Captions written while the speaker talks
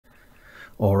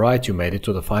Alright, you made it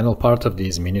to the final part of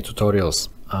these mini tutorials.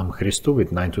 I'm Christo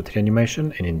with 923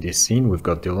 Animation, and in this scene we've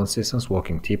got Dylan Sisson's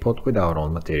Walking Teapot with our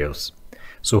own materials.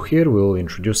 So here we'll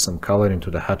introduce some color into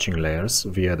the hatching layers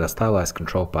via the stylized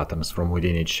control patterns from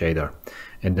within each shader,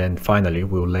 and then finally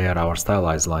we'll layer our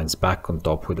stylized lines back on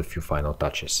top with a few final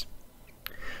touches.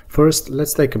 First,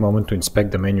 let's take a moment to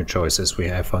inspect the menu choices we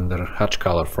have under Hatch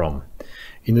Color From.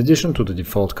 In addition to the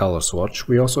default color swatch,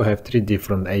 we also have 3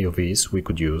 different AOVs we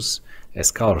could use as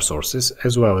color sources,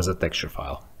 as well as a texture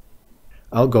file.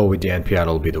 I'll go with the NPR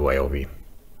albedo AOV.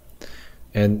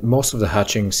 And most of the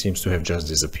hatching seems to have just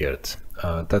disappeared.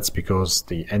 That's because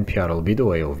the NPR albedo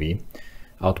AOV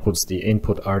outputs the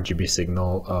input RGB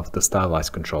signal of the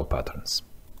stylized control patterns.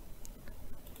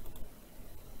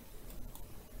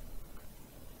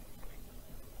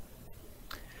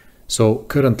 So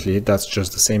currently that's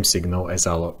just the same signal as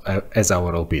our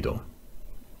albedo.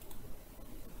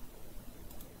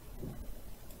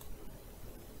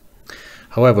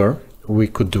 However, we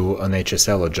could do an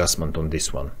HSL adjustment on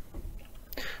this one.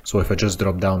 So if I just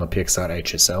drop down a Pixar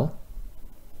HSL,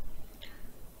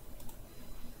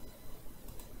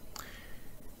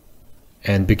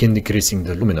 and begin decreasing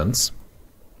the luminance,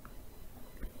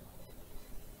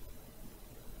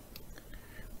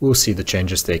 we'll see the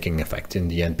changes taking effect in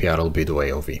the NPR albedo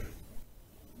AOV.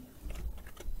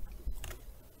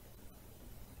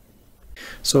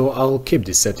 So I'll keep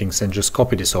these settings and just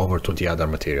copy this over to the other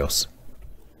materials.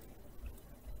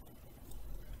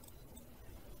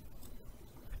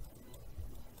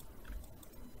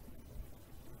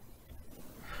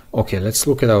 Okay, let's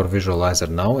look at our visualizer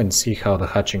now and see how the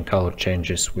hatching color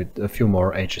changes with a few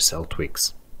more HSL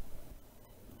tweaks.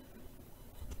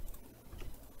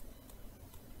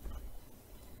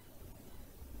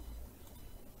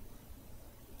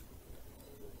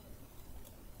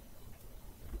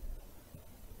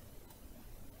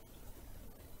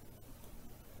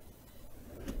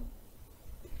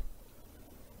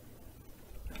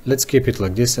 Let's keep it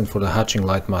like this, and for the hatching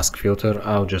light mask filter,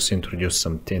 I'll just introduce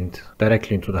some tint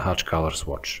directly into the hatch color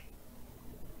swatch.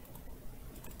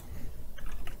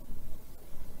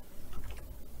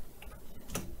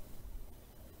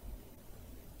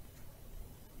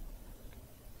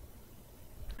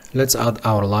 Let's add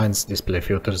our lines display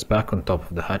filters back on top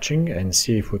of the hatching and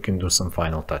see if we can do some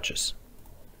final touches.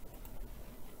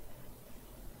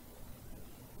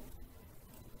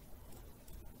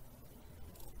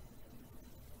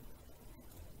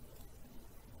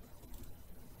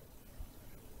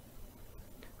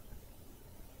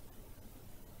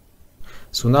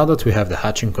 So now that we have the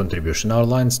hatching contribution, our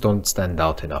lines don't stand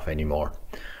out enough anymore.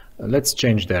 Let's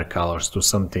change their colors to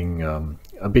something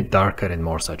a bit darker and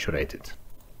more saturated.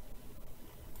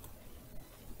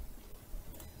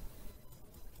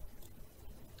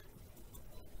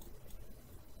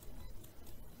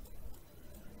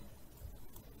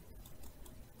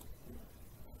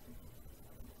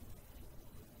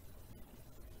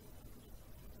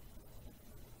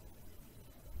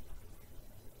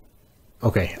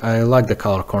 Okay, I like the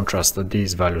color contrast that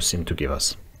these values seem to give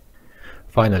us.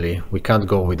 Finally, we can't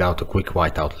go without a quick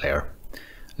whiteout layer.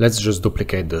 Let's just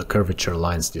duplicate the curvature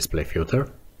lines display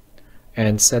filter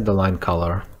and set the line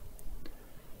color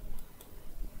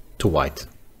to white.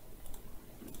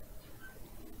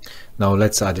 Now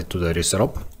let's add it to the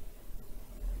resrop.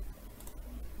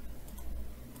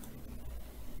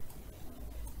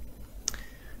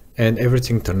 And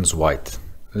everything turns white.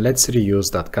 Let's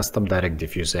reuse that custom direct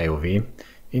diffuse AOV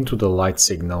into the light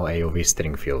signal AOV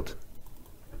string field.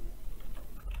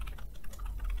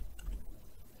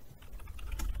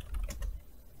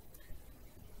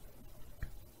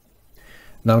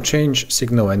 Now change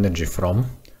signal energy from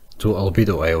to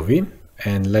albedo AOV,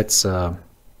 and let's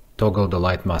toggle the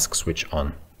light mask switch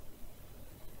on.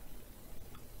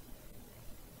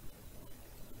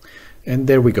 And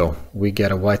there we go, we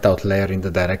get a whiteout layer in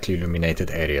the directly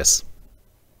illuminated areas.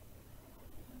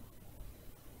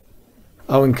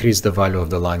 I'll increase the value of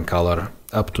the line color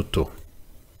up to 2.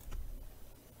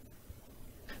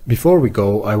 Before we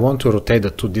go, I want to rotate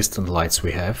the 2 distant lights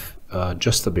we have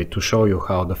just a bit to show you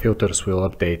how the filters will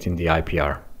update in the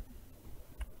IPR.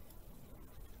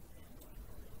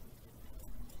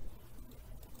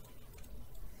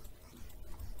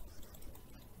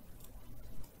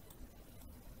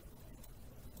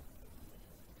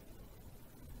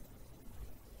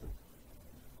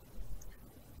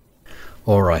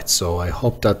 Alright, so I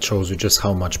hope that shows you just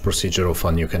how much procedural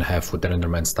fun you can have with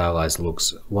RenderMan Stylized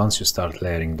Looks once you start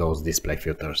layering those display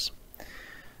filters.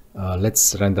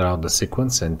 Let's render out the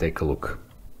sequence and take a look.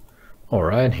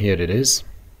 Alright, here it is.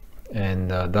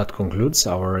 And that concludes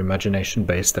our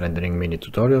imagination-based rendering mini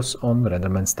tutorials on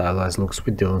RenderMan Stylized Looks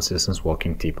with Dylan Sisson's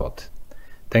Walking Teapot.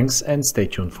 Thanks, and stay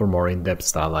tuned for more in-depth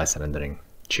stylized rendering.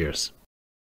 Cheers!